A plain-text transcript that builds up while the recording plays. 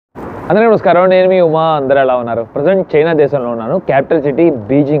అందరికీ నమస్కారం. నేను మీ ఉమా. అందరూ ఎలా ఉన్నారు? ప్రజెంట్ చైనా దేశంలో ఉన్నాను, క్యాపిటల్ సిటీ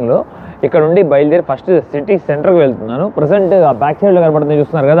బీజింగ్లో. ఇక్కడ నుండి బయలుదేరి ఫస్ట్ సిటీ సెంటర్కి వెళ్తున్నాను. ప్రజెంట్ ఆ బ్యాక్ సైడ్లో కనబడుతుంది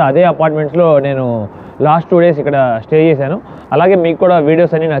చూస్తున్నారు కదా, అదే అపార్ట్మెంట్స్లో నేను లాస్ట్ 2 days ఇక్కడ స్టే చేశాను. అలాగే మీకు కూడా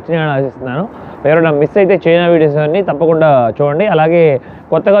వీడియోస్ అన్నీ నచ్చినాయని ఆశిస్తున్నాను. ఎవరైనా మిస్ అయితే చైనా వీడియోస్ అన్నీ తప్పకుండా చూడండి. అలాగే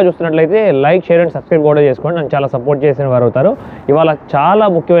కొత్తగా చూస్తున్నట్లయితే లైక్, షేర్ అండ్ సబ్స్క్రైబ్ కూడా చేసుకోండి. నన్ను చాలా సపోర్ట్ చేసిన వారు అవుతారు. ఇవాళ చాలా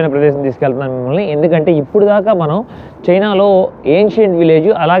ముఖ్యమైన ప్రదేశం తీసుకెళ్తున్నాను మిమ్మల్ని. ఎందుకంటే ఇప్పుడు దాకా మనం చైనాలో ఏన్షియంట్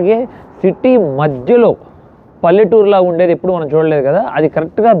విలేజ్, అలాగే సిటీ మధ్యలో పల్లెటూరులా ఉండేది ఎప్పుడు మనం చూడలేదు కదా. అది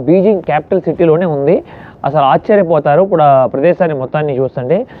కరెక్ట్గా బీజింగ్ క్యాపిటల్ సిటీలోనే ఉంది. అసలు ఆశ్చర్యపోతారు ఇప్పుడు ఆ ప్రదేశాన్ని మొత్తాన్ని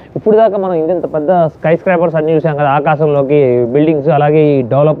చూస్తుంటే. ఇప్పుడు దాకా మనం ఇంత పెద్ద స్కై స్క్రాపర్స్ అన్నీ చూసాం కదా, ఆకాశంలోకి బిల్డింగ్స్, అలాగే ఈ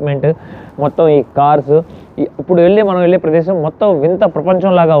డెవలప్మెంట్ మొత్తం, ఈ కార్స్. ఇప్పుడు మనం వెళ్ళే ప్రదేశం మొత్తం వింత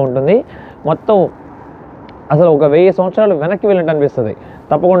ప్రపంచంలాగా ఉంటుంది. మొత్తం అసలు ఒక 1000 సంవత్సరాలు వెనక్కి వెళ్ళినట్టు అనిపిస్తుంది.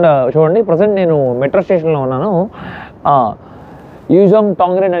 తప్పకుండా చూడండి. ప్రజెంట్ నేను మెట్రో స్టేషన్లో ఉన్నాను. యూజంగ్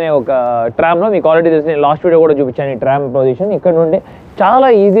టాంగ్రెన్ అనే ఒక ట్రామ్లో, మీకు ఆల్రెడీ తెలిసి నేను లాస్ట్ వీడియో కూడా చూపించాను ఈ ట్రామ్ పొజిషన్. ఇక్కడ నుండి చాలా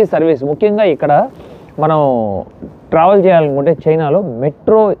ఈజీ సర్వీస్. ముఖ్యంగా ఇక్కడ మనం ట్రావెల్ చేయాలనుకుంటే చైనాలో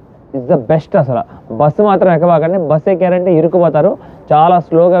మెట్రో ఇస్ ద బెస్ట్. అసలు బస్సు మాత్రం ఎక్కబాకండి. బస్సు ఎక్కారంటే ఇరుక్కుపోతారు, చాలా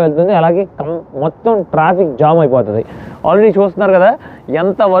స్లోగా వెళ్తుంది. అలాగే మొత్తం ట్రాఫిక్ జామ్ అయిపోతుంది. ఆల్రెడీ చూస్తున్నారు కదా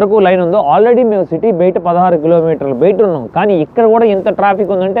ఎంత వరకు లైన్ ఉందో. ఆల్రెడీ మేము సిటీ బయట 16 కిలోమీటర్లు బయట ఉన్నాం, కానీ ఇక్కడ కూడా ఇంత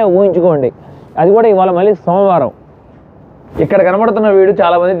ట్రాఫిక్ ఉందంటే ఊహించుకోండి. అది కూడా ఇవాళ మళ్ళీ సోమవారం. ఇక్కడ కనబడుతున్న వీడు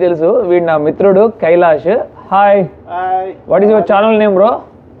చాలా మంది తెలుసు, వీడు నా మిత్రుడు Kailash. Hi, what is your channel name bro?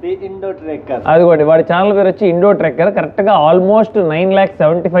 అదిగోండి వాడి ఛానల్ పేరు వచ్చి ఇండో ట్రెక్కర్. కరెక్ట్గా ఆల్మోస్ట్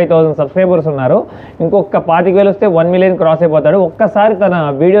 9,75,000 సబ్స్క్రైబర్స్ ఉన్నారు. ఇంకొక 25,000 వస్తే 1 million క్రాస్ అయిపోతాడు. ఒక్కసారి తన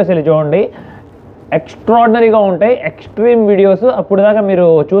వీడియోస్ వెళ్ళి చూడండి, ఎక్స్ట్రాడినరీగా ఉంటాయి. ఎక్స్ట్రీమ్ వీడియోస్ అప్పుడు దాకా మీరు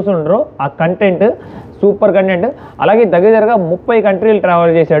చూసుండరు. ఆ కంటెంట్ సూపర్ కంటెంట్. అలాగే దగ్గరగా 30 కంట్రీలు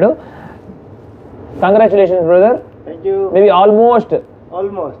ట్రావెల్ చేశాడు. Congratulations brother. Maybe almost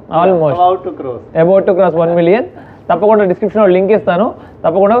about to cross 1 million. తప్పకుండా డిస్క్రిప్షన్లో లింక్ ఇస్తాను.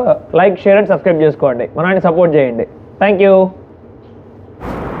 తప్పకుండా లైక్, షేర్ అండ్ సబ్స్క్రైబ్ చేసుకోండి, మనల్ని సపోర్ట్ చేయండి. Thank you.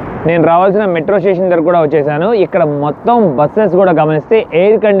 నేను రావాల్సిన మెట్రో స్టేషన్ దగ్గర కూడా వచ్చేసాను. ఇక్కడ మొత్తం బస్సెస్ కూడా గమనిస్తే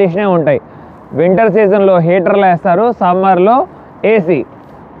ఎయిర్ కండిషనే ఉంటాయి. వింటర్ సీజన్లో హీటర్లు వేస్తారు, సమ్మర్లో ఏసీ.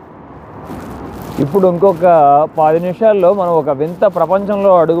 ఇప్పుడు ఇంకొక 10 నిమిషాల్లో మనం ఒక వింత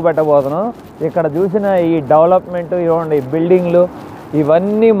ప్రపంచంలో అడుగు పెట్టబోతున్నాం. ఇక్కడ చూసిన ఈ డెవలప్మెంట్, ఇవ్వండి బిల్డింగ్లు,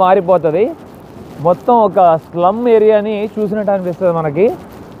 ఇవన్నీ మారిపోతుంది. మొత్తం ఒక స్లమ్ ఏరియాని చూసినట్టు అనిపిస్తుంది మనకి.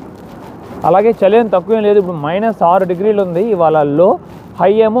 అలాగే చలి ఏం తక్కువేం లేదు. ఇప్పుడు -6 degrees ఉంది ఇవాళ. లో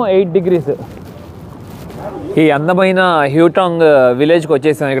హై ఏమో 8 degrees. ఈ అందమైన హ్యూటాంగ్ విలేజ్కి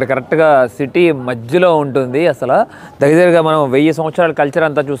వచ్చేసాం. ఇక్కడ కరెక్ట్గా సిటీ మధ్యలో ఉంటుంది. అసలు దగ్గరగా మనం 1000 సంవత్సరాల కల్చర్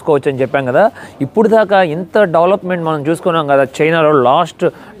అంతా చూసుకోవచ్చు అని చెప్పాం కదా. ఇప్పుడు దాకా ఇంత డెవలప్మెంట్ మనం చూసుకున్నాం కదా చైనాలో. లాస్ట్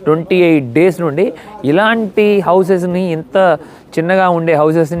 28 days నుండి ఇలాంటి హౌసెస్ని, ఇంత చిన్నగా ఉండే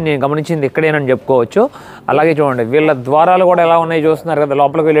హౌసెస్ని నేను గమనించింది ఇక్కడేనని చెప్పుకోవచ్చు. అలాగే చూడండి వీళ్ళ ద్వారాలు కూడా ఎలా ఉన్నాయి చూస్తున్నారు కదా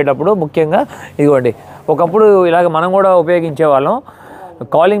లోపలికి వెళ్ళేటప్పుడు. ముఖ్యంగా ఇదిగోండి, ఒకప్పుడు ఇలాగ మనం కూడా ఉపయోగించేవాళ్ళం.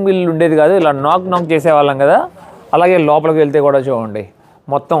 కాలింగ్ బిల్ ఉండేది కాదు, ఇలా నాక్ చేసేవాళ్ళం కదా. అలాగే లోపలికి వెళ్తే కూడా చూడండి,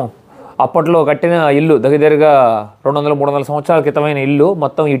 మొత్తం అప్పట్లో కట్టిన ఇల్లు, దగ్గరగా 200-300 సంవత్సరాల క్రితమైన ఇల్లు,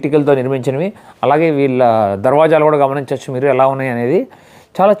 మొత్తం ఇటుకలతో నిర్మించినవి. అలాగే వీళ్ళ దర్వాజాలు కూడా గమనించవచ్చు మీరు ఎలా ఉన్నాయి అనేది.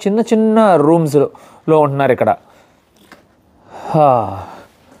 చాలా చిన్న చిన్న రూమ్స్లో ఉంటున్నారు ఇక్కడ.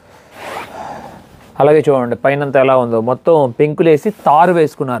 అలాగే చూడండి పైనంతా ఎలా ఉందో, మొత్తం పెంకులేసి తారు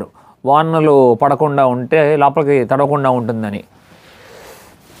వేసుకున్నారు, వానలు పడకుండా ఉంటే లోపలికి తడవకుండా ఉంటుందని.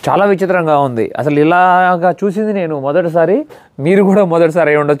 చాలా విచిత్రంగా ఉంది. అసలు ఇలాగా చూసింది నేను మొదటిసారి, మీరు కూడా మొదటిసారి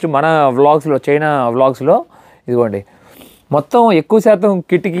అయి ఉండొచ్చు మన వ్లాగ్స్లో, చైనా వ్లాగ్స్లో. ఇదిగోండి మొత్తం ఎక్కువ శాతం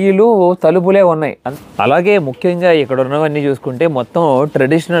కిటికీలు, తలుపులే ఉన్నాయి. అలాగే ముఖ్యంగా ఇక్కడ ఉన్నవన్నీ చూసుకుంటే మొత్తం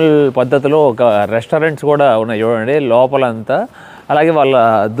ట్రెడిషనల్ పద్ధతిలో ఒక రెస్టారెంట్స్ కూడా ఉన్నాయి చూడండి లోపలంతా. అలాగే వాళ్ళ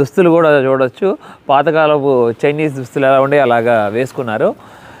దుస్తులు కూడా చూడవచ్చు, పాతకాలపు చైనీస్ దుస్తులు ఎలా ఉండే అలాగా వేసుకున్నారు.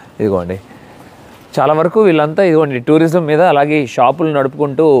 ఇదిగోండి చాలా వరకు వీళ్ళంతా ఇదిగోండి టూరిజం మీద, అలాగే షాపులు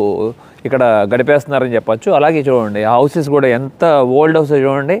నడుపుకుంటూ ఇక్కడ గడిపేస్తున్నారని చెప్పచ్చు. అలాగే చూడండి హౌసెస్ కూడా ఎంత ఓల్డ్ హౌస్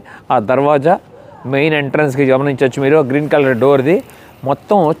చూడండి. ఆ దర్వాజా మెయిన్ ఎంట్రన్స్కి గమనించవచ్చు మీరు, గ్రీన్ కలర్ డోర్ది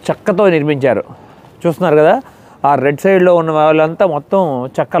మొత్తం చెక్కతో నిర్మించారు. చూస్తున్నారు కదా ఆ రెడ్ సైడ్లో ఉన్న వాళ్ళంతా మొత్తం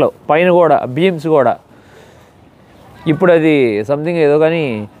చెక్కలు, పైన కూడా బీమ్స్ కూడా. ఇప్పుడు అది సంథింగ్ ఏదో కానీ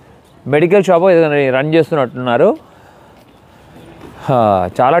మెడికల్ షాప్ ఏదో కానీ రన్ చేస్తున్నట్టున్నారు.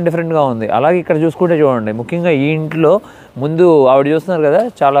 చాలా డిఫరెంట్గా ఉంది. అలాగే ఇక్కడ చూసుకుంటే చూడండి, ముఖ్యంగా ఈ ఇంట్లో ముందు ఆవిడ చూస్తున్నారు కదా,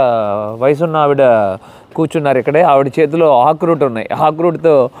 చాలా వయసున్న ఆవిడ కూర్చున్నారు ఇక్కడే. ఆవిడ చేతిలో ఆకురూట్ ఉన్నాయి,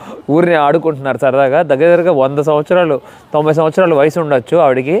 ఆకురూట్తో ఊరిని ఆడుకుంటున్నారు సరదాగా. దగ్గరగా 100 సంవత్సరాలు 90 సంవత్సరాలు వయసు ఉండొచ్చు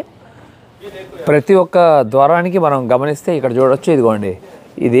ఆవిడికి. ప్రతి ఒక్క ద్వారానికి మనం గమనిస్తే ఇక్కడ చూడొచ్చు. ఇదిగోండి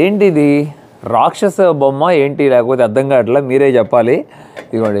ఇదేంటి, ఇది రాక్షస బొమ్మ ఏంటి, లేకపోతే అర్థం కావట్లా, మీరే చెప్పాలి.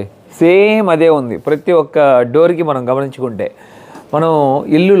 ఇదిగోండి సేమ్ అదే ఉంది ప్రతి ఒక్క డోర్కి మనం గమనించుకుంటే. మనం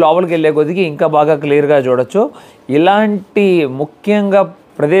ఇల్లు లోపలికి వెళ్ళే కొద్దికి ఇంకా బాగా క్లియర్గా చూడొచ్చు. ఇలాంటి ముఖ్యంగా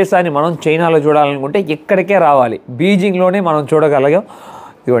ప్రదేశాన్ని మనం చైనాలో చూడాలనుకుంటే ఇక్కడికే రావాలి, బీజింగ్లోనే మనం చూడగలిగాం.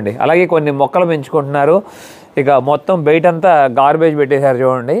 ఇదిగోండి, అలాగే కొన్ని మొక్కలు పెంచుకుంటున్నారు. ఇక మొత్తం బయటంతా గార్బేజ్ పెట్టేశారు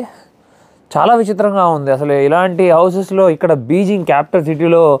చూడండి. చాలా విచిత్రంగా ఉంది అసలు. ఇలాంటి హౌసెస్లో ఇక్కడ బీజింగ్ క్యాపిటల్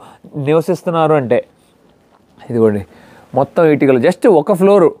సిటీలో నివసిస్తున్నారు అంటే. ఇదిగోండి, మొత్తం ఇటుకలు, జస్ట్ ఒక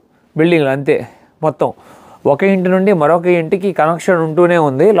ఫ్లోరు బిల్డింగ్లు అంతే. మొత్తం ఒక ఇంటి నుండి మరొక ఇంటికి కనెక్షన్ ఉంటూనే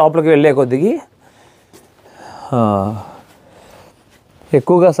ఉంది లోపలికి వెళ్ళే కొద్దికి.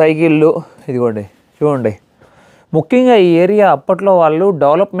 ఎక్కువగా సైకిళ్ళు. ఇదిగోండి చూడండి, ముఖ్యంగా ఈ ఏరియా అప్పట్లో వాళ్ళు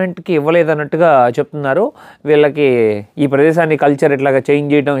డెవలప్మెంట్కి ఇవ్వలేదన్నట్టుగా చెప్తున్నారు. వీళ్ళకి ఈ ప్రదేశాన్ని కల్చర్ ఇట్లాగా చేంజ్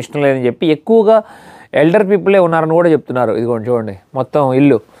చేయడం ఇష్టం లేదని చెప్పి ఎక్కువగా ఎల్డర్ పీపులే ఉన్నారని కూడా చెప్తున్నారు. ఇదిగోండి చూడండి, మొత్తం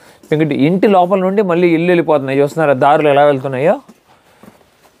ఇల్లు, ఇంటి లోపల నుండి మళ్ళీ ఇల్లు వెళ్ళిపోతున్నాయి. చూస్తున్నారా దారులు ఎలా వెళ్తున్నాయో.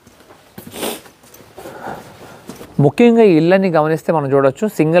 ముఖ్యంగా ఈ ఇళ్ళని గమనిస్తే మనం చూడొచ్చు,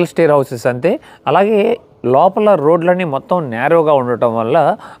 సింగిల్ స్టేర్ హౌసెస్ అంతే. అలాగే లోపల రోడ్లన్నీ మొత్తం నేరోగా ఉండటం వల్ల,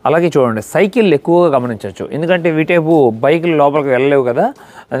 అలాగే చూడండి సైకిల్ ఎక్కువగా గమనించవచ్చు. ఎందుకంటే వీటేపు బైకులు లోపలికి వెళ్ళలేవు కదా,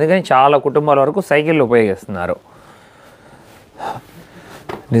 అందుకని చాలా కుటుంబాల వరకు సైకిళ్ళు ఉపయోగిస్తున్నారు.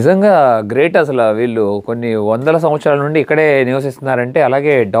 నిజంగా గ్రేట్ అసలు. వీళ్ళు కొన్ని వందల సంవత్సరాల నుండి ఇక్కడే నివసిస్తున్నారంటే,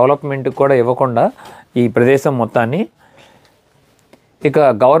 అలాగే డెవలప్మెంట్కి కూడా ఇవ్వకుండా ఈ ప్రదేశం మొత్తాన్ని. ఇక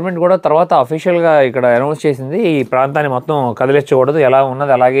గవర్నమెంట్ కూడా తర్వాత అఫీషియల్గా ఇక్కడ అనౌన్స్ చేసింది, ఈ ప్రాంతాన్ని మొత్తం కదిలించకూడదు, ఎలా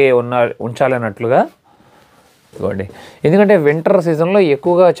ఉన్నది అలాగే ఉంచాలి అన్నట్లుగా. ఇవ్వండి, ఎందుకంటే వింటర్ సీజన్లో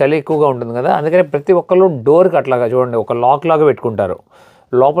ఎక్కువగా చలి ఎక్కువగా ఉంటుంది కదా, అందుకని ప్రతి ఒక్కళ్ళు డోర్కి అట్లాగా చూడండి ఒక లాక్ లాగా పెట్టుకుంటారు.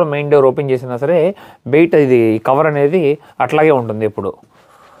 లోపల మెయిన్ డోర్ ఓపెన్ చేసినా సరే బయట ఇది కవర్ అనేది అట్లాగే ఉంటుంది ఎప్పుడు,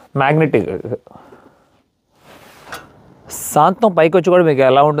 మ్యాగ్నెటిక్. సాంతం పైకి వచ్చి కూడా మీకు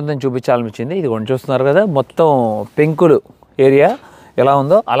ఎలా ఉంటుందని చూపించాలనిపించింది. ఇది కొంచెం చూస్తున్నారు కదా, మొత్తం పెంకులు ఏరియా ఎలా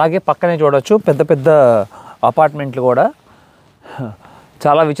ఉందో. అలాగే పక్కనే చూడవచ్చు పెద్ద పెద్ద అపార్ట్మెంట్లు కూడా.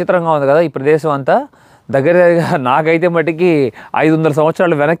 చాలా విచిత్రంగా ఉంది కదా ఈ ప్రదేశం అంతా. దగ్గరగా నాకైతే మట్టికి 500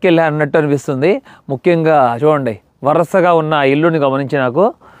 సంవత్సరాలు వెనక్కి వెళ్ళా అన్నట్టు అనిపిస్తుంది. ముఖ్యంగా చూడండి వరుసగా ఉన్న ఇల్లుని గమనించి నాకు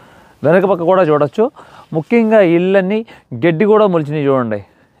వెనక పక్క కూడా చూడొచ్చు. ముఖ్యంగా ఇళ్ళన్నీ గడ్డి కూడా మొలిచినాయి చూడండి.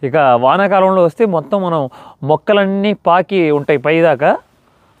 ఇక వానాకాలంలో వస్తే మొత్తం మనం మొక్కలన్నీ పాకి ఉంటాయి పైదాకా.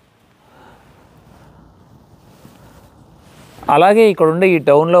 అలాగే ఇక్కడ ఉండే ఈ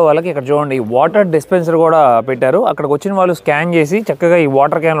టౌన్లో వాళ్ళకి ఇక్కడ చూడండి వాటర్ డిస్పెన్సర్ కూడా పెట్టారు. అక్కడికి వచ్చిన వాళ్ళు స్కాన్ చేసి చక్కగా ఈ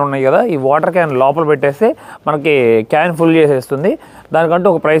వాటర్ క్యాన్లు ఉన్నాయి కదా, ఈ వాటర్ క్యాన్ లోపల పెట్టేస్తే మనకి క్యాన్ ఫుల్ చేసేస్తుంది. దానికంటూ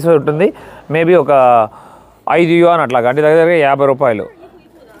ఒక ప్రైస్ ఉంటుంది, మేబీ ఒక 5 యువాన్ అట్లాగా, అంటే దగ్గర 50 రూపాయలు.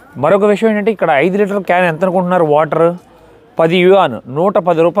 మరొక విషయం ఏంటంటే ఇక్కడ 5 లీటర్ క్యాన్ ఎంత అనుకుంటున్నారు, వాటర్ 10 యువాన్,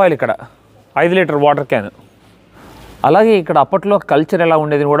 110 రూపాయలు ఇక్కడ 5 లీటర్ వాటర్ క్యాన్. అలాగే ఇక్కడ అప్పట్లో కల్చర్ ఎలా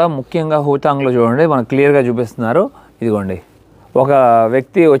ఉండేది కూడా ముఖ్యంగా హూతాంగ్లో చూడండి మనకు క్లియర్గా చూపిస్తున్నారు. ఇదిగోండి, ఒక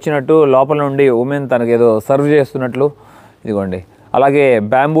వ్యక్తి వచ్చినట్టు లోపల నుండి ఉమెన్ తనకి ఏదో సర్వ్ చేస్తున్నట్లు. ఇదిగోండి, అలాగే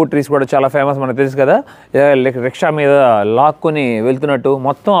బ్యాంబూ ట్రీస్ కూడా చాలా ఫేమస్ మనకు తెలుసు కదా, రిక్షా మీద లాక్కొని వెళ్తున్నట్టు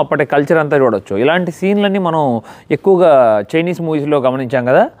మొత్తం అప్పటి కల్చర్ అంతా చూడవచ్చు. ఇలాంటి సీన్లన్నీ మనం ఎక్కువగా చైనీస్ మూవీస్లో గమనించాం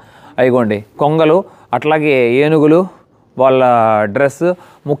కదా. అయిగోండి కొంగలు, అట్లాగే ఏనుగులు, వాళ్ళ డ్రెస్,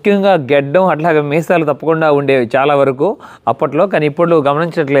 ముఖ్యంగా గెడ్డం అట్లాగే మీసాలు తప్పకుండా ఉండేవి చాలా వరకు అప్పట్లో. కానీ ఇప్పుడు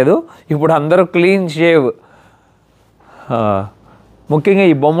గమనించట్లేదు, ఇప్పుడు అందరూ క్లీన్ షేవ్. ముఖ్యంగా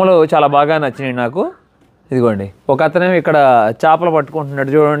ఈ బొమ్మలు చాలా బాగా నచ్చినాయి నాకు. ఇదిగోండి, ఒక అతనేమో ఇక్కడ చేపలు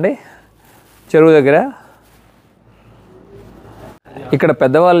పట్టుకుంటున్నాడు చూడండి చెరువు దగ్గర. ఇక్కడ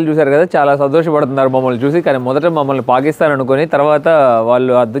పెద్దవాళ్ళు చూశారు కదా, చాలా సంతోషపడుతున్నారు మమ్మల్ని చూసి. కానీ మొదట మమ్మల్ని పాకిస్తాన్ అనుకొని తర్వాత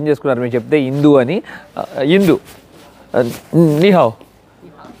వాళ్ళు అర్థం చేసుకున్నారు మేము చెప్తే హిందూ అని. హిందూ నీహావ్,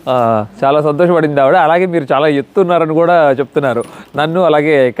 చాలా సంతోషపడింది ఆవిడ. అలాగే మీరు చాలా ఎత్తున్నారని కూడా చెప్తున్నారు నన్ను,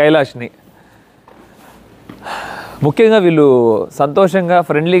 అలాగే కైలాష్ని. ముఖ్యంగా వీళ్ళు సంతోషంగా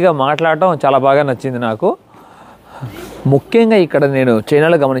ఫ్రెండ్లీగా మాట్లాడటం చాలా బాగా నచ్చింది నాకు. ముఖ్యంగా ఇక్కడ నేను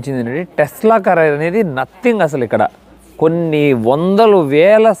చైనాలో గమనించింది ఏంటంటే టెస్లా కార్ అనేది నథింగ్ అసలు. ఇక్కడ కొన్ని వందలు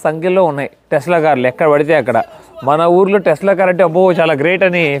వేల సంఖ్యలో ఉన్నాయి టెస్లా కార్లు ఎక్కడ పడితే అక్కడ. మన ఊర్లో టెస్లా కార్ అంటే అబ్బో చాలా గ్రేట్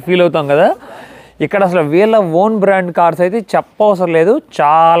అని ఫీల్ అవుతాం కదా, ఇక్కడ అసలు వీళ్ళ ఓన్ బ్రాండ్ కార్స్ అయితే చెప్పవసరం లేదు,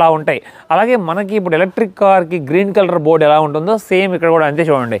 చాలా ఉంటాయి. అలాగే మనకి ఇప్పుడు ఎలక్ట్రిక్ కార్కి గ్రీన్ కలర్ బోర్డు ఎలా ఉంటుందో సేమ్ ఇక్కడ కూడా అంతే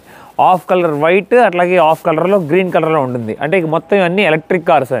చూడండి. ఆఫ్ కలర్ వైట్, అట్లాగే ఆఫ్ కలర్లో గ్రీన్ కలర్లో ఉంటుంది. అంటే మొత్తం అన్నీ ఎలక్ట్రిక్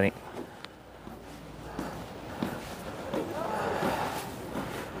కార్స్ అని.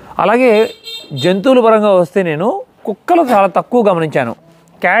 అలాగే జంతువుల పరంగా వస్తే నేను కుక్కలు చాలా తక్కువ గమనించాను,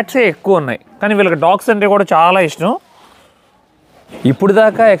 క్యాట్సే ఎక్కువ ఉన్నాయి. కానీ వీళ్ళకి డాగ్స్ అంటే కూడా చాలా ఇష్టం. ఇప్పుడు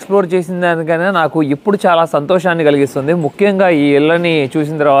దాకా ఎక్స్ప్లోర్ చేసిన దానికైనా నాకు ఇప్పుడు చాలా సంతోషాన్ని కలిగిస్తుంది. ముఖ్యంగా ఈ ఇళ్ళని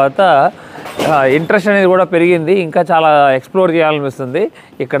చూసిన తర్వాత ఇంట్రెస్ట్ అనేది కూడా పెరిగింది, ఇంకా చాలా ఎక్స్ప్లోర్ చేయాలనిపిస్తుంది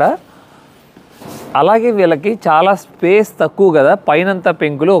ఇక్కడ. అలాగే వీళ్ళకి చాలా స్పేస్ తక్కువ కదా, పైనంతా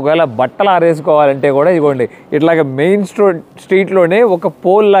పెంకులు. ఒకవేళ బట్టలు ఆరేసుకోవాలంటే కూడా ఇదిగోండి ఇట్లాగ మెయిన్ స్ట్రీట్లోనే ఒక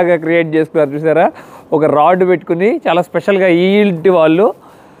పోల్ లాగా క్రియేట్ చేసుకున్నారు చూసారా, ఒక రాడ్ పెట్టుకుని చాలా స్పెషల్గా ఈ ఇంటి వాళ్ళు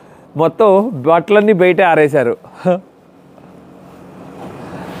మొత్తం బట్టలన్నీ బయటే ఆరేశారు.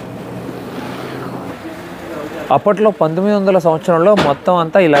 అప్పట్లో 1900 సంవత్సరంలో మొత్తం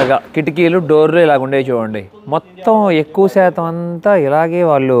అంతా ఇలాగా కిటికీలు డోర్లు ఇలాగ ఉండేవి చూడండి. మొత్తం ఎక్కువ శాతం అంతా ఇలాగే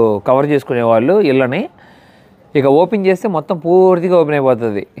వాళ్ళు కవర్ చేసుకునేవాళ్ళు ఇళ్ళని. ఇక ఓపెన్ చేస్తే మొత్తం పూర్తిగా ఓపెన్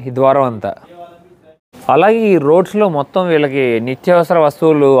అయిపోతుంది ఈ ద్వారం అంతా. అలాగే ఈ రోడ్స్లో మొత్తం వీళ్ళకి నిత్యావసర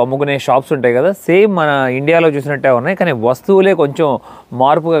వస్తువులు అమ్ముకునే షాప్స్ ఉంటాయి కదా, సేమ్ మన ఇండియాలో చూసినట్టే ఉన్నాయి, కానీ వస్తువులే కొంచెం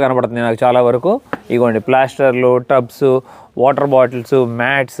మార్పుగా కనపడుతుంది నాకు చాలా వరకు. ఇగోండి ప్లాస్టర్లు, టబ్స్, వాటర్ బాటిల్స్,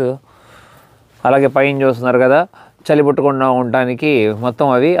 మ్యాట్స్, అలాగే పైన చూస్తున్నారు కదా చలి పుట్టకుండా ఉండడానికి మొత్తం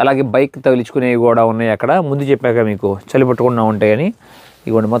అవి. అలాగే బైక్ తగిలించుకునేవి కూడా ఉన్నాయి అక్కడ, ముందు చెప్పాక మీకు చలి పుట్టకుండా ఉంటాయని.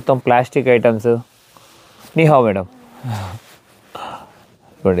 ఇవ్వండి మొత్తం ప్లాస్టిక్ ఐటమ్స్. నీహా మేడం,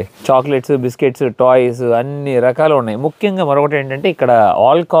 ఇవ్వండి చాక్లెట్స్, బిస్కెట్స్, టాయ్స్ అన్ని రకాలు ఉన్నాయి. ముఖ్యంగా మరొకటి ఏంటంటే ఇక్కడ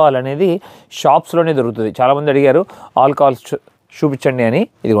ఆల్కహాల్ అనేది షాప్స్లోనే దొరుకుతుంది. చాలామంది అడిగారు ఆల్కహాల్ చూపించండి అని.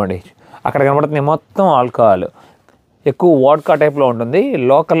 ఇదిగోండి అక్కడ కనబడుతుంది మొత్తం ఆల్కహాల్. ఎక్కువ వాడ్కా టైప్లో ఉంటుంది,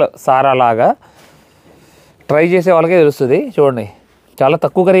 లోకల్ సారా లాగా. ట్రై చేసే వాళ్ళకే తెలుస్తుంది. చూడండి చాలా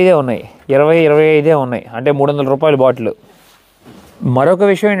తక్కువ ఖరీదే ఉన్నాయి, 20-25 ఉన్నాయి, అంటే 300 రూపాయల బాటిల్. మరొక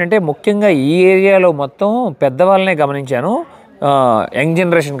విషయం ఏంటంటే ముఖ్యంగా ఈ ఏరియాలో మొత్తం పెద్దవాళ్ళనే గమనించాను, యంగ్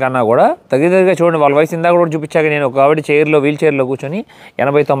జనరేషన్ కన్నా కూడా. దగ్గరగా చూడండి వాళ్ళ వయసు ఇందాక కూడా చూపించాక నేను ఒక ఆవిడ చైర్లో, వీల్ చైర్లో కూర్చొని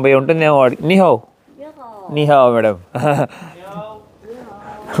 80-90 ఉంటుంది ఏమో. నీహావ్ నీహావ్ మేడం.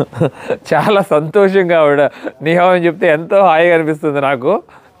 చాలా సంతోషంగా ఆవిడ నీహావ్ అని చెప్తే ఎంతో హాయిగా అనిపిస్తుంది నాకు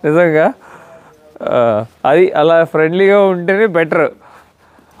నిజంగా. అది అలా ఫ్రెండ్లీగా ఉంటేనే బెటర్.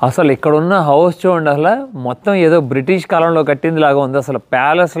 అసలు ఇక్కడున్న హౌస్ చూడండి, అసలు మొత్తం ఏదో బ్రిటిష్ కాలంలో కట్టింది లాగా ఉంది, అసలు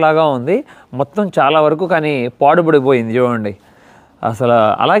ప్యాలెస్ లాగా ఉంది మొత్తం చాలా వరకు, కానీ పాడుపడిపోయింది చూడండి అసలు.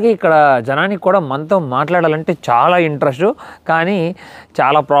 అలాగే ఇక్కడ జనానికి కూడా మనతో మాట్లాడాలంటే చాలా ఇంట్రెస్ట్, కానీ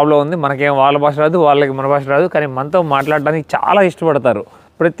చాలా ప్రాబ్లం ఉంది. మనకేం వాళ్ళ భాష రాదు, వాళ్ళకి మన భాష రాదు, కానీ మనతో మాట్లాడడానికి చాలా ఇష్టపడతారు.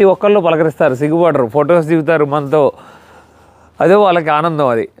 ప్రతి ఒక్కళ్ళు పలకరిస్తారు, సిగ్గుపడరు, ఫొటోస్ దిగుతారు మనతో. అదే వాళ్ళకి ఆనందం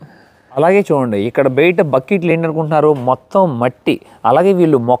అది. అలాగే చూడండి ఇక్కడ బయట బకెట్లు ఏంటనుకుంటున్నారు, మొత్తం మట్టి. అలాగే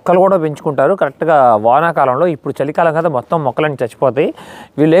వీళ్ళు మొక్కలు కూడా పెంచుకుంటారు కరెక్ట్గా వానాకాలంలో. ఇప్పుడు చలికాలం కదా మొత్తం మొక్కలన్నీ చచ్చిపోతాయి.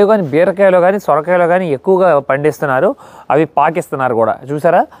 వీళ్ళు ఏవో కానీ బీరకాయలో కానీ సొరకాయలో కానీ ఎక్కువగా పండిస్తున్నారు, అవి పాకిస్తున్నారు కూడా.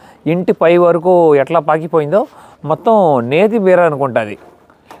 చూసారా ఇంటి పై వరకు ఎట్లా పాకిపోయిందో, మొత్తం నేతి బీర అనుకుంటుంది.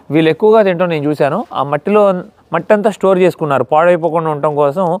 వీళ్ళు ఎక్కువగా తింటాం నేను చూశాను. ఆ మట్టిలో మట్టి అంతా స్టోర్ చేసుకున్నారు, పాడైపోకుండా ఉండటం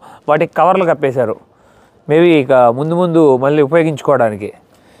కోసం వాటికి కవర్లు కప్పేశారు, మేబీ ఇక ముందు ముందు మళ్ళీ ఉపయోగించుకోవడానికి.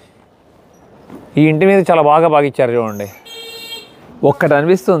 ఈ ఇంటి మీద చాలా బాగా బాగిచ్చారు చూడండి. ఒక్కటి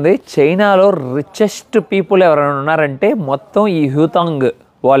అనిపిస్తుంది, చైనాలో రిచెస్ట్ పీపుల్ ఎవరైనా ఉన్నారంటే మొత్తం ఈ హ్యూతాంగ్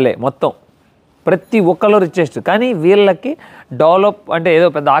వాళ్ళే. మొత్తం ప్రతి ఒక్కళ్ళు రిచెస్ట్. కానీ వీళ్ళకి డెవలప్ అంటే ఏదో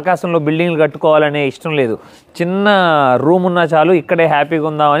పెద్ద ఆకాశంలో బిల్డింగ్లు కట్టుకోవాలనే ఇష్టం లేదు. చిన్న రూమ్ ఉన్నా చాలు, ఇక్కడే హ్యాపీగా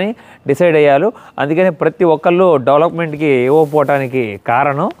ఉందామని డిసైడ్ అయ్యారు. అందుకని ప్రతి ఒక్కళ్ళు డెవలప్మెంట్కి ఇవ్వకపోవటానికి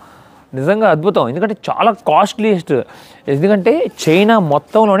కారణం నిజంగా అద్భుతం. ఎందుకంటే చాలా కాస్ట్లీయెస్ట్. ఎందుకంటే చైనా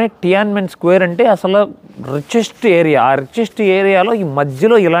మొత్తంలోనే టియాన్మెన్ స్క్వేర్ అంటే అసలు రిచెస్ట్ ఏరియా. ఆ రిచెస్ట్ ఏరియాలో ఈ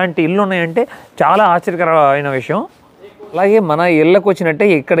మధ్యలో ఇలాంటి ఇల్లు ఉన్నాయంటే చాలా ఆశ్చర్యకరమైన విషయం. అలాగే మన ఇళ్ళకు వచ్చినట్టే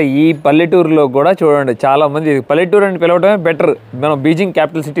ఇక్కడ ఈ పల్లెటూరులో కూడా చూడండి చాలామంది, పల్లెటూరు అని పిలవడమే బెటర్. మనం బీజింగ్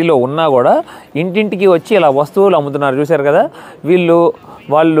క్యాపిటల్ సిటీలో ఉన్నా కూడా ఇంటింటికి వచ్చి ఇలా వస్తువులు అమ్ముతున్నారు చూశారు కదా.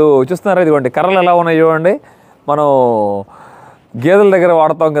 వాళ్ళు చూస్తున్నారు, ఇదిగోండి కర్రలు ఎలా ఉన్నాయి చూడండి, మనం గేదెల దగ్గర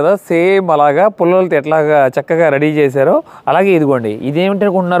వాడతాం కదా, సేమ్ అలాగా పుల్లలతో ఎట్లాగా చక్కగా రెడీ చేశారో అలాగే. ఇదిగోండి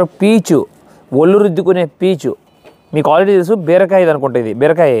ఇదేమిటనుకుంటున్నారు, పీచు, ఒళ్ళు రుద్దుకునే పీచు. మీకు ఆల్రెడీ తెలుసు బీరకాయ ఇది అనుకుంటే, ఇది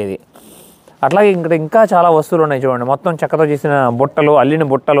బీరకాయ ఇది. అట్లాగే ఇక్కడ ఇంకా చాలా వస్తువులు ఉన్నాయి చూడండి, మొత్తం చెక్కతో చేసిన బుట్టలు, అల్లిన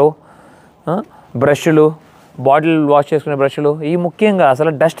బుట్టలు, బ్రష్లు, బాటిల్ వాష్ చేసుకునే బ్రష్లు. ఈ ముఖ్యంగా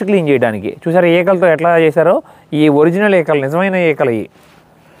అసలు డస్ట్ క్లీన్ చేయడానికి చూసారు ఏకలతో ఎట్లా చేశారో. ఈ ఒరిజినల్ ఏకలు, నిజమైన ఏకలు ఇవి.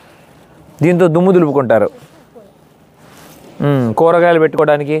 దీంతో దుమ్ము దులుపుకుంటారు కూరగాయలు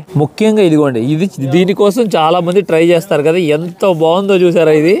పెట్టుకోవడానికి. ముఖ్యంగా ఇదిగోండి ఇది, దీనికోసం చాలామంది ట్రై చేస్తారు కదా. ఎంత బాగుందో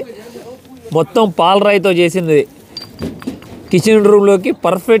చూసారా, ఇది మొత్తం పాలరాయితో చేసింది. కిచెన్ రూమ్లోకి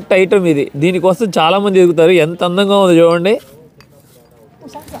పర్ఫెక్ట్ ఐటమ్ ఇది. దీనికోసం చాలామంది ఎదుగుతారు. ఎంత అందంగా ఉంది చూడండి.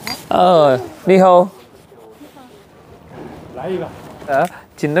 నీహో.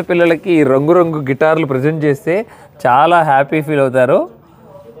 చిన్నపిల్లలకి రంగురంగు గిటార్లు ప్రజెంట్ చేస్తే చాలా హ్యాపీ ఫీల్ అవుతారు.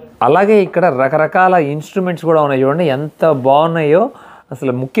 అలాగే ఇక్కడ రకరకాల ఇన్స్ట్రుమెంట్స్ కూడా ఉన్నాయి చూడండి, ఎంత బాగున్నాయో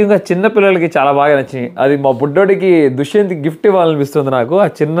అసలు. ముఖ్యంగా చిన్నపిల్లలకి చాలా బాగా నచ్చినాయి. అది మా బుడ్డోడికి దుష్యంత్ గిఫ్ట్ ఇవ్వాలనిపిస్తుంది నాకు, ఆ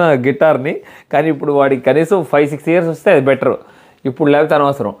చిన్న గిటార్ని. కానీ ఇప్పుడు వాడికి కనీసం 5-6 ఇయర్స్ వస్తే అది బెటర్, ఇప్పుడు లేకపోతే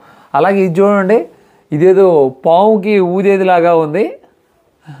అనవసరం. అలాగే ఇది చూడండి, ఇదేదో పావుకి ఊదేదిలాగా ఉంది.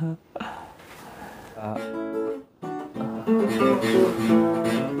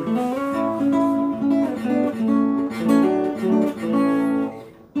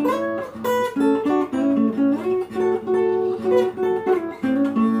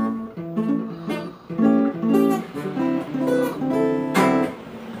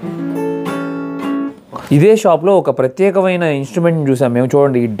 ఇదే షాప్లో ఒక ప్రత్యేకమైన ఇన్స్ట్రుమెంట్ని చూసాం మేము.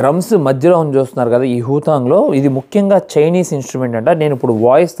 చూడండి, ఈ డ్రమ్స్ మధ్యలో చూస్తున్నారు కదా ఈ హూతాంగ్లో, ఇది ముఖ్యంగా చైనీస్ ఇన్స్ట్రుమెంట్ అంట. నేను ఇప్పుడు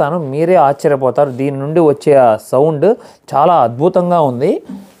వాయిస్తాను, మీరే ఆశ్చర్యపోతారు. దీని నుండి వచ్చే ఆ సౌండ్ చాలా అద్భుతంగా ఉంది.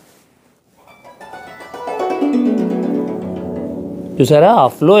 చూసారా ఆ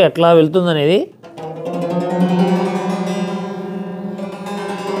ఫ్లో ఎట్లా వెళ్తుంది అనేది.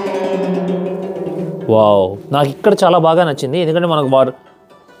 వావ్, నాకు ఇక్కడ చాలా బాగా నచ్చింది. ఎందుకంటే మనకు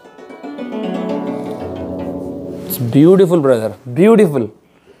beautiful brother, beautiful,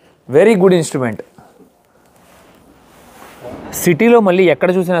 very good instrument. సిటీలో మళ్ళీ ఎక్కడ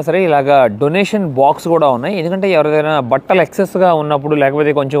చూసినా సరే ఇలాగా డొనేషన్ బాక్స్ కూడా ఉన్నాయి. ఎందుకంటే ఎవరైనా బట్టలు ఎక్సెస్గా ఉన్నప్పుడు,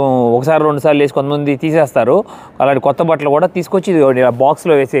 లేకపోతే కొంచెం ఒకసారి 2 సార్లు వేసి కొంతమంది తీసేస్తారు, అలాంటి కొత్త బట్టలు కూడా తీసుకొచ్చి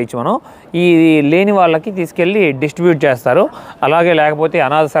బాక్స్లో వేసేయచ్చు మనం. ఈ లేని వాళ్ళకి తీసుకెళ్ళి డిస్ట్రిబ్యూట్ చేస్తారు. అలాగే లేకపోతే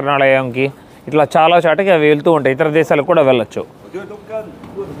అనాథ శరణాలయంకి ఇట్లా చాలా చాటకి అవి వెళ్తూ ఉంటాయి. ఇతర దేశాలకు కూడా వెళ్ళొచ్చు.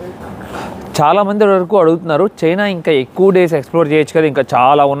 చాలామంది వరకు అడుగుతున్నారు, చైనా ఇంకా ఎక్కువ డేస్ ఎక్స్ప్లోర్ చేయొచ్చు కదా, ఇంకా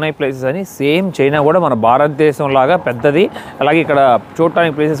చాలా ఉన్నాయి ప్లేసెస్ అని. సేమ్ చైనా కూడా మన భారతదేశం లాగా పెద్దది. అలాగే ఇక్కడ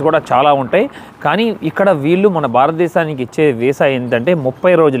చూడటానికి ప్లేసెస్ కూడా చాలా ఉంటాయి. కానీ ఇక్కడ వీళ్ళు మన భారతదేశానికి ఇచ్చే వీసా ఏంటంటే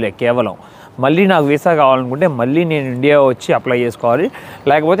 30 రోజులే కేవలం. మళ్ళీ నాకు వీసా కావాలనుకుంటే మళ్ళీ నేను ఇండియా వచ్చి అప్లై చేసుకోవాలి.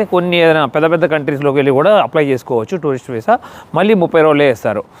 లేకపోతే కొన్ని ఏదైనా పెద్ద పెద్ద కంట్రీస్లోకి వెళ్ళి కూడా అప్లై చేసుకోవచ్చు టూరిస్ట్ వీసా. మళ్ళీ 30 రోజులే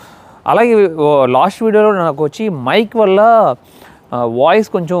ఇస్తారు. అలాగే లాస్ట్ వీడియోలో నాకు వచ్చి మైక్ వల్ల వాయిస్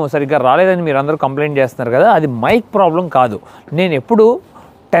కొంచెం సరిగ్గా రాలేదని మీరు అందరూ కంప్లైంట్ చేస్తున్నారు కదా, అది మైక్ ప్రాబ్లం కాదు. నేను ఎప్పుడు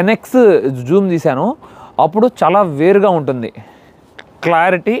 10x జూమ్ తీశాను, అప్పుడు చాలా వేరుగా ఉంటుంది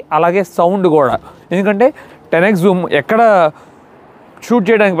క్లారిటీ, అలాగే సౌండ్ కూడా. ఎందుకంటే 10x జూమ్ ఎక్కడ షూట్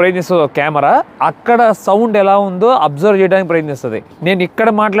చేయడానికి ప్రయత్నిస్తుందో కెమెరా, అక్కడ సౌండ్ ఎలా ఉందో అబ్జర్వ్ చేయడానికి ప్రయత్నిస్తుంది. నేను ఇక్కడ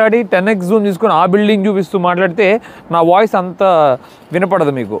మాట్లాడి 10x జూమ్ తీసుకొని ఆ బిల్డింగ్ చూపిస్తూ మాట్లాడితే నా వాయిస్ అంత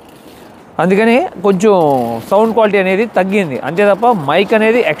వినపడదు మీకు. అందుకని కొంచెం సౌండ్ క్వాలిటీ అనేది తగ్గింది అంతే తప్ప మైక్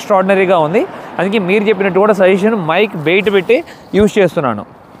అనేది ఎక్స్ట్రాడినరీగా ఉంది. అందుకే మీరు చెప్పినట్టు కూడా సజెషన్ మైక్ బయట పెట్టి యూజ్ చేస్తున్నాను.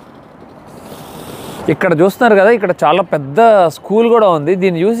 ఇక్కడ చూస్తున్నారు కదా, ఇక్కడ చాలా పెద్ద స్కూల్ కూడా ఉంది.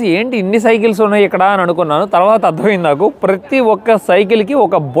 దీన్ని చూసి ఏంటి ఇన్ని సైకిల్స్ ఉన్నాయి ఇక్కడ అని అనుకున్నాను. తర్వాత అర్థమైంది నాకు, ప్రతి ఒక్క సైకిల్కి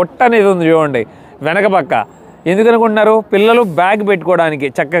ఒక బొట్ట అనేది ఉంది చూడండి వెనక పక్క. ఎందుకనుకుంటున్నారు? పిల్లలు బ్యాగ్ పెట్టుకోవడానికి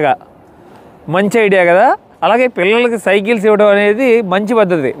చక్కగా. మంచి ఐడియా కదా. అలాగే పిల్లలకి సైకిల్స్ ఇవ్వడం అనేది మంచి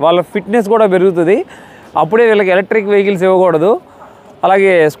పద్ధతి, వాళ్ళ ఫిట్నెస్ కూడా పెరుగుతుంది. అప్పుడే వీళ్ళకి ఎలక్ట్రిక్ వెహికల్స్ ఇవ్వకూడదు.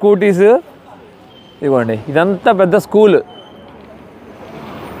 అలాగే స్కూటీస్ ఇవ్వండి. ఇదంతా పెద్ద స్కూల్.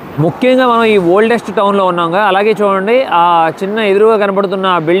 ముఖ్యంగా మనం ఈ ఓల్డెస్ట్ టౌన్లో ఉన్నాంగా. అలాగే చూడండి, ఆ చిన్న ఎదురుగా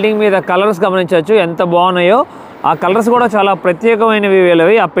కనపడుతున్న ఆ బిల్డింగ్ మీద కలర్స్ గమనించవచ్చు ఎంత బాగున్నాయో. ఆ కలర్స్ కూడా చాలా ప్రత్యేకమైనవి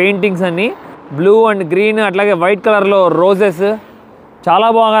వీళ్ళవి. ఆ పెయింటింగ్స్ అన్నీ బ్లూ అండ్ గ్రీన్, అట్లాగే వైట్ కలర్లో రోజెస్, చాలా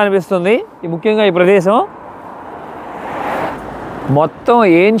బాగా అనిపిస్తుంది. ముఖ్యంగా ఈ ప్రదేశం మొత్తం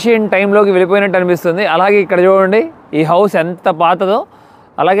ఏన్షియంట్ టైంలోకి వెళ్ళిపోయినట్టు అనిపిస్తుంది. అలాగే ఇక్కడ చూడండి ఈ హౌస్ ఎంత పాతదో.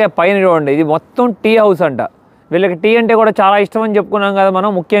 అలాగే పైన చూడండి, ఇది మొత్తం టీ హౌస్ అంట. వీళ్ళకి టీ అంటే కూడా చాలా ఇష్టం అని చెప్పుకున్నాం కదా మనం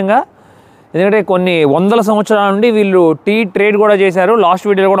ముఖ్యంగా. ఎందుకంటే కొన్ని వందల సంవత్సరాల నుండి వీళ్ళు టీ ట్రేడ్ కూడా చేశారు. లాస్ట్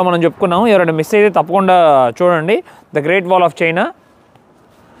వీడియోలో కూడా మనం చెప్పుకున్నాము. ఎవరైనా మిస్ అయితే తప్పకుండా చూడండి, the great wall of China.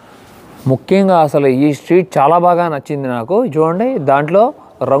 ముఖ్యంగా అసలు ఈ స్ట్రీట్ చాలా బాగా నచ్చింది నాకు. చూడండి, దాంట్లో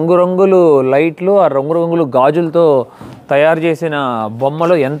రంగురంగులు లైట్లు, ఆ రంగురంగులు గాజులతో తయారు చేసిన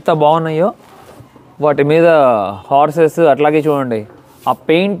బొమ్మలు ఎంత బాగున్నాయో. వాటి మీద హార్సెస్, అట్లాగే చూడండి ఆ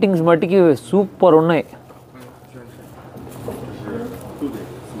పెయింటింగ్స్ మట్టికి సూపర్ ఉన్నాయి.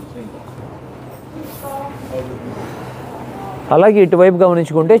 అలాగే ఇటువైపు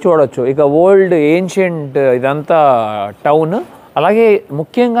గమనించుకుంటే చూడొచ్చు ఇక ఓల్డ్ ఏన్షియంట్ ఇదంతా టౌన్. అలాగే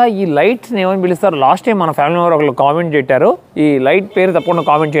ముఖ్యంగా ఈ లైట్స్ని ఏమని పిలుస్తారు? లాస్ట్ టైం మన ఫ్యామిలీ మెంబర్ ఒకళ్ళు కామెంట్ పెట్టారు. ఈ లైట్ పేరు తప్పకుండా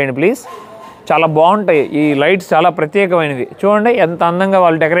కామెంట్ చేయండి ప్లీజ్. చాలా బాగుంటాయి ఈ లైట్స్, చాలా ప్రత్యేకమైనవి. చూడండి ఎంత అందంగా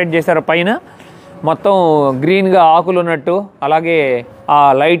వాళ్ళు డెకరేట్ చేశారో. పైన మొత్తం గ్రీన్గా ఆకులు ఉన్నట్టు, అలాగే ఆ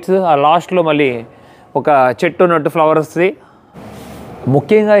లైట్స్, ఆ లాస్ట్లో మళ్ళీ ఒక చెట్టు ఉన్నట్టు ఫ్లవర్స్ది.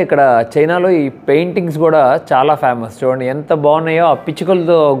 ముఖ్యంగా ఇక్కడ చైనాలో ఈ పెయింటింగ్స్ కూడా చాలా ఫేమస్. చూడండి ఎంత బాగున్నాయో ఆ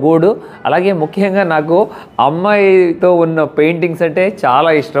పిచ్చుకలతో గూడు. అలాగే ముఖ్యంగా నాకు అమ్మాయితో ఉన్న పెయింటింగ్స్ అంటే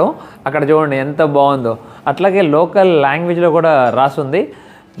చాలా ఇష్టం. అక్కడ చూడండి ఎంత బాగుందో. అట్లాగే లోకల్ లాంగ్వేజ్లో కూడా రాసుంది,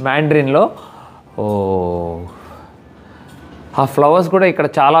 మ్యాండ్రిన్లో. ఓ, ఆ ఫ్లవర్స్ కూడా ఇక్కడ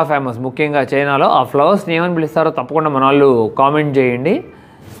చాలా ఫేమస్ ముఖ్యంగా చైనాలో. ఆ ఫ్లవర్స్ని ఏమని పిలుస్తారో తప్పకుండా మన వాళ్ళు కామెంట్ చేయండి.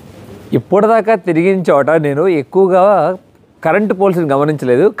 ఇప్పటిదాకా తిరిగిన చోట నేను ఎక్కువగా కరెంట్ పోల్స్ని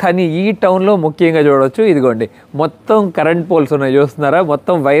గమనించలేదు, కానీ ఈ టౌన్లో ముఖ్యంగా చూడవచ్చు. ఇదిగోండి మొత్తం కరెంట్ పోల్స్ ఉన్నాయి, చూస్తున్నారా?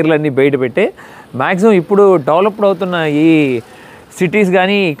 మొత్తం వైర్లన్నీ బయట పెట్టే. మ్యాక్సిమం ఇప్పుడు డెవలప్డ్ అవుతున్న ఈ సిటీస్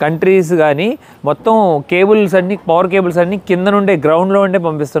కానీ కంట్రీస్ కానీ మొత్తం కేబుల్స్ అన్నీ, పవర్ కేబుల్స్ అన్నీ కింద నుండే, గ్రౌండ్లో ఉండే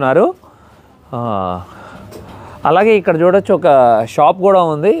పంపిస్తున్నారు. అలాగే ఇక్కడ చూడొచ్చు ఒక షాప్ కూడా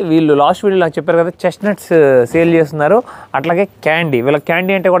ఉంది. వీళ్ళు లాస్ట్ వీడియో నాకు చెప్పారు కదా, చెస్ట్నట్స్ సేల్ చేస్తున్నారు. అట్లాగే క్యాండీ, వీళ్ళకి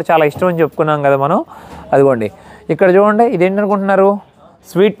క్యాండీ అంటే కూడా చాలా ఇష్టం అని చెప్పుకున్నాం కదా మనం. అదిగోండి ఇక్కడ చూడండి, ఇదేంటనుకుంటున్నారు?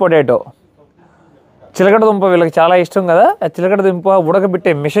 స్వీట్ పొటాటో, చిలకడ దుంప వీళ్ళకి చాలా ఇష్టం కదా. ఆ చిలకడ దుంప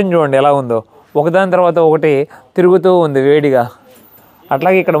ఉడకబెట్టే మిషన్ చూడండి ఎలా ఉందో, ఒకదాని తర్వాత ఒకటి తిరుగుతూ ఉంది వేడిగా.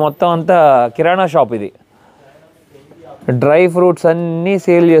 అట్లాగే ఇక్కడ మొత్తం అంతా కిరాణా షాప్. ఇది డ్రై ఫ్రూట్స్ అన్నీ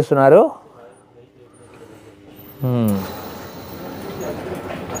సేల్ చేస్తున్నారు.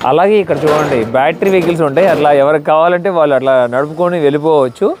 అలాగే ఇక్కడ చూడండి బ్యాటరీ వెహికల్స్ ఉంటాయి, అట్లా ఎవరికి కావాలంటే వాళ్ళు అట్లా నడుపుకొని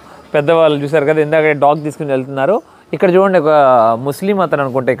వెళ్ళిపోవచ్చు. పెద్దవాళ్ళు చూసారు కదా, ఇందాక డాగ్ తీసుకుని వెళ్తున్నారు. ఇక్కడ చూడండి ఒక ముస్లిం అతను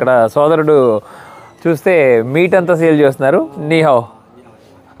అనుకుంటే, ఇక్కడ సోదరుడు చూస్తే మీట్ అంతా సేల్ చేస్తున్నారు. నీహావ్.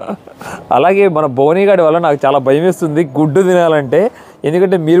 అలాగే మన బోనీగాడి వల్ల నాకు చాలా భయం వేస్తుంది గుడ్డు తినాలంటే,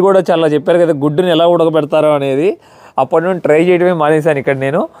 ఎందుకంటే మీరు కూడా చాలా చెప్పారు కదా గుడ్డుని ఎలా ఉడకబెడతారో అనేది. అప్పటి నుండి ట్రై చేయడమే మానేశాను. ఇక్కడ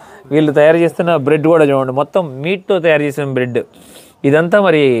నేను వీళ్ళు తయారు చేస్తున్న బ్రెడ్ కూడా చూడండి, మొత్తం మీట్తో తయారు చేసిన బ్రెడ్. ఇదంతా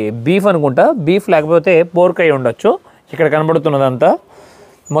మరి బీఫ్ అనుకుంటా, బీఫ్ లేకపోతే పోర్క్ అయి ఉండొచ్చు. ఇక్కడ కనబడుతున్నదంతా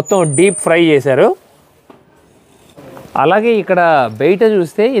మొత్తం డీప్ ఫ్రై చేశారు. అలాగే ఇక్కడ బయట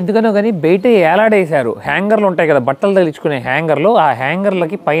చూస్తే ఎందుకనో కానీ బయట ఏలాడేశారు హ్యాంగర్లు ఉంటాయి కదా, బట్టలు తగిలించుకునే హ్యాంగర్లు. ఆ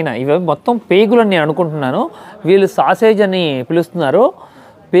హ్యాంగర్లకి పైన ఇవి మొత్తం పేగులని నేను అనుకుంటున్నాను, వీళ్ళు సాసేజ్ అని పిలుస్తున్నారు.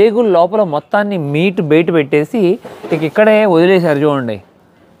 పేగుల లోపల మొత్తాన్ని మీట్ బయట పెట్టేసి ఇక్కడే వదిలేశారు చూడండి.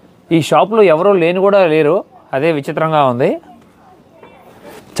 ఈ షాప్లో ఎవరో లేని కూడా లేరు, అదే విచిత్రంగా ఉంది,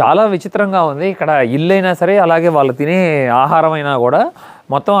 చాలా విచిత్రంగా ఉంది. ఇక్కడ ఇల్లు అయినా సరే, అలాగే వాళ్ళు తినే ఆహారం అయినా కూడా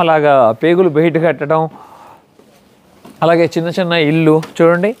మొత్తం అలాగా పేగులు బయట కట్టడం. అలాగే చిన్న చిన్న ఇల్లు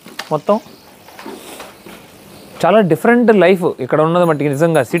చూడండి, మొత్తం చాలా డిఫరెంట్ లైఫ్ ఇక్కడ ఉన్నది మట్టికి.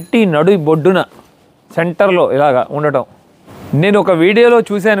 నిజంగా సిటీ నడు బొడ్డున సెంటర్లో ఇలాగా ఉండటం. నేను ఒక వీడియోలో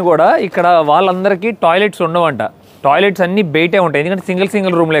చూశాను కూడా, ఇక్కడ వాళ్ళందరికీ టాయిలెట్స్ ఉండవంట. టాయిలెట్స్ అన్నీ బయటే ఉంటాయి, ఎందుకంటే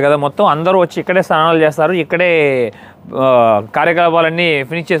సింగిల్ రూమ్లే కదా మొత్తం. అందరూ వచ్చి ఇక్కడే స్నానాలు చేస్తారు, ఇక్కడే కార్యకలాపాలన్నీ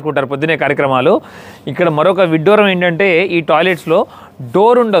ఫినిష్ చేసుకుంటారు, పొద్దునే కార్యక్రమాలు. ఇక్కడ మరొక విడ్డూరం ఏంటంటే ఈ టాయిలెట్స్లో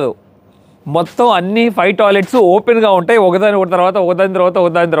డోర్ ఉండదు, మొత్తం అన్ని 5 టాయిలెట్స్ ఓపెన్గా ఉంటాయి, ఒకదాని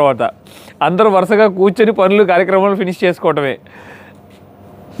తర్వాత అందరూ వరుసగా కూర్చొని పనులు కార్యక్రమాలు ఫినిష్ చేసుకోవటమే.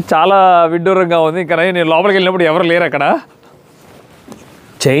 చాలా విడ్డూరంగా ఉంది. ఇంకా నేను లోపలికి వెళ్ళినప్పుడు ఎవరు లేరు అక్కడ.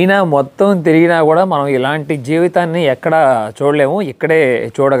 చైనా మొత్తం తిరిగినా కూడా మనం ఇలాంటి జీవితాన్ని ఎక్కడ చూడలేము, ఇక్కడే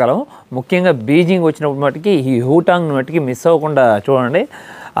చూడగలం. ముఖ్యంగా బీజింగ్ వచ్చినప్పుడు మటుకి ఈ హూటాంగ్ మటుకి మిస్ అవ్వకుండా చూడండి.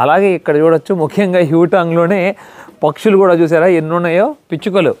 అలాగే ఇక్కడ చూడొచ్చు, ముఖ్యంగా హూటాంగ్లోనే పక్షులు కూడా చూసారా ఎన్ని ఉన్నాయో,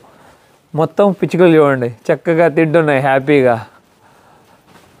 పిచ్చుకలు, మొత్తం పిచ్చుకలు చూడండి చక్కగా తింటున్నాయి హ్యాపీగా.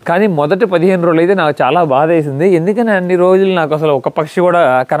 కానీ మొదటి 15 రోజులు అయితే నాకు చాలా బాధ వేసింది, ఎందుకని అన్ని రోజులు నాకు అసలు ఒక పక్షి కూడా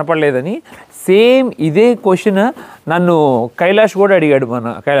కనపడలేదని. సేమ్ ఇదే క్వశ్చన్ నన్ను కైలాష్ కూడా అడిగాడు.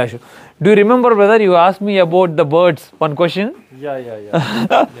 మన Kailash, do you remember brother, you ask me about the birds one question,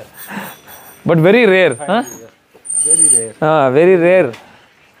 but very rare, very rare.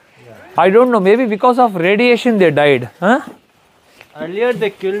 I don't know, maybe because of radiation they died. Earlier they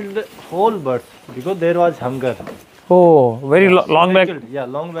killed whole birds because there was hunger. Oh, very long back.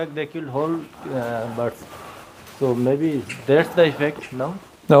 Long back they killed whole birds. So maybe that's the effect now.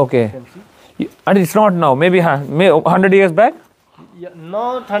 Okay. And it's not now, maybe 100 years back? Yeah,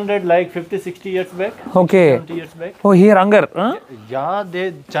 not 100, like 50-60 years back. Okay. 70 years back. Oh, here hunger, huh? Yeah,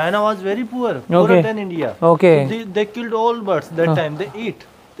 China was very poor, poorer than India. Okay. So they killed all birds that time. They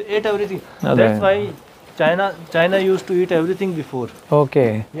ate everything. Okay. That's why China used to eat everything before. Okay.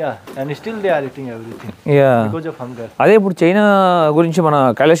 Yeah, and still they are eating everything. Yeah. Because of hunger. అదే ఇప్పుడు China గురించి మన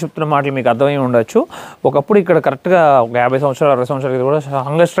కైలాష్ చెప్తున్న మాటలు మీకు అర్థమై ఉండొచ్చు. ఒకప్పుడు ఇక్కడ కరెక్ట్గా ఒక 50 సంవత్సరాలు 60 సంవత్సరాలు కూడా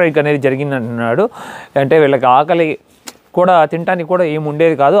హంగర్ స్ట్రైక్ అనేది జరిగింది అంటున్నాడు. అంటే వీళ్ళకి ఆకలి కూడా తినడానికి కూడా ఏమి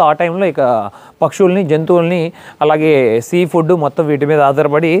ఉండేది కాదు ఆ టైంలో. ఇక పక్షుల్ని, జంతువుల్ని, అలాగే సీ ఫుడ్ మొత్తం వీటి మీద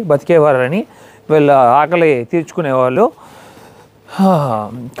ఆధారపడి బతికేవారని, వీళ్ళ ఆకలి తీర్చుకునేవాళ్ళు.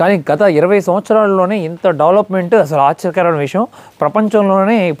 కానీ గత 20 సంవత్సరాల్లోనే ఇంత డెవలప్మెంట్ అసలు ఆశ్చర్యకరమైన విషయం.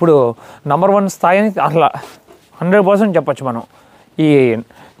 ప్రపంచంలోనే ఇప్పుడు నంబర్ 1 స్థాయిని అసలు 100% చెప్పచ్చు మనం ఈ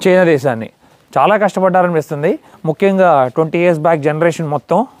చైనా దేశాన్ని. చాలా కష్టపడ్డారనిపిస్తుంది, ముఖ్యంగా 20 years బ్యాక్ జనరేషన్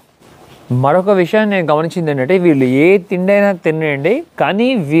మొత్తం. మరొక విషయాన్ని నేను గమనించింది ఏంటంటే, వీళ్ళు ఏ తిండైనా తినేయండి, కానీ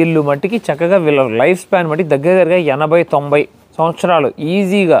వీళ్ళు మట్టికి చక్కగా వీళ్ళ లైఫ్ స్పాన్ మట్టి దగ్గరగా 80-90 సంవత్సరాలు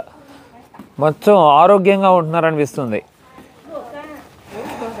ఈజీగా మొత్తం ఆరోగ్యంగా ఉంటున్నారనిపిస్తుంది.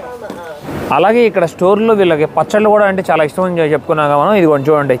 అలాగే ఇక్కడ స్టోర్లో వీళ్ళకి పచ్చళ్ళు కూడా అంటే చాలా ఇష్టం అని చెప్పుకున్నాగా మనం. ఇది కొంచెం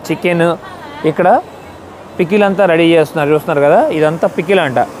చూడండి, చికెన్, ఇక్కడ పికిల్ అంతా రెడీ చేస్తున్నారు, చూస్తున్నారు కదా, ఇదంతా పికిల్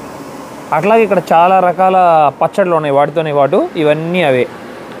అంట. అట్లాగే ఇక్కడ చాలా రకాల పచ్చళ్ళు ఉన్నాయి, వాటితోనే పాటు ఇవన్నీ అవే.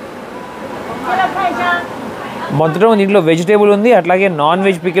 మొత్తం దీంట్లో వెజిటేబుల్ ఉంది, అట్లాగే నాన్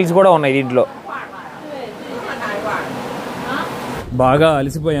వెజ్ పికిల్స్ కూడా ఉన్నాయి దీంట్లో. బాగా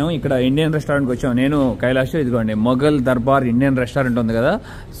అలసిపోయాం. ఇక్కడ ఇండియన్ రెస్టారెంట్కి వచ్చాం, నేను కైలాష్. ఇదిగోండి మొఘల్ దర్బార్ ఇండియన్ రెస్టారెంట్ ఉంది కదా,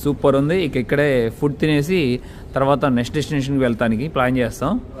 సూపర్ ఉంది. ఇక్కడే ఫుడ్ తినేసి తర్వాత నెక్స్ట్ డెస్టినేషన్కి వెళ్తానికి ప్లాన్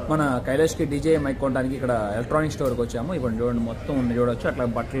చేస్తాం. మన కైలాష్కి డీజే మైక్ కొనడానికి ఇక్కడ ఎలక్ట్రానిక్ స్టోర్కి వచ్చాము. ఇప్పుడు చూడండి మొత్తం ఉంది చూడొచ్చు. అట్లా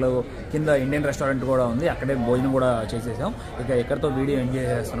బట్టలు కింద ఇండియన్ రెస్టారెంట్ కూడా ఉంది, అక్కడే భోజనం కూడా చేసేసాం. ఇక ఎక్కడితో వీడియో ఎంజాయ్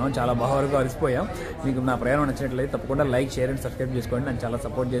చేస్తున్నాం, చాలా బాగా వరకు అలసిపోయాం. మీకు నా ప్రయాణం నచ్చినట్లయితే తప్పకుండా లైక్, షేర్ అండ్ సబ్స్క్రైబ్ చేసుకోండి. నన్ను చాలా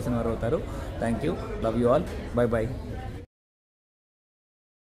సపోర్ట్ చేసిన వారు అవుతారు. Thank you, love you all, by by.